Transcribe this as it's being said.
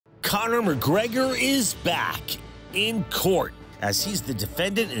Conor McGregor is back in court as he's the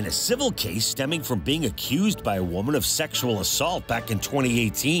defendant in a civil case stemming from being accused by a woman of sexual assault back in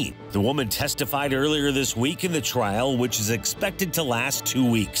 2018. The woman testified earlier this week in the trial, which is expected to last 2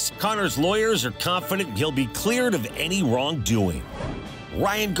 weeks. Conor's lawyers are confident he'll be cleared of any wrongdoing.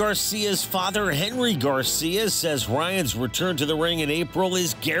 Ryan Garcia's father, Henry Garcia, says Ryan's return to the ring in April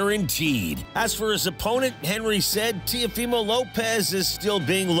is guaranteed. As for his opponent, Henry said Teofimo Lopez is still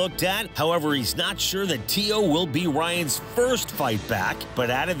being looked at. However, he's not sure that Teo will be Ryan's first fight back, but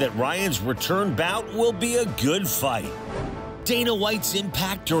added that Ryan's return bout will be a good fight. Dana White's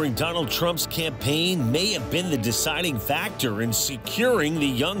impact during Donald Trump's campaign may have been the deciding factor in securing the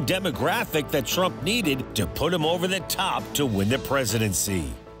young demographic that Trump needed to put him over the top to win the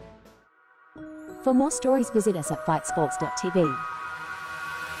presidency. For more stories, visit us at fightsports.tv.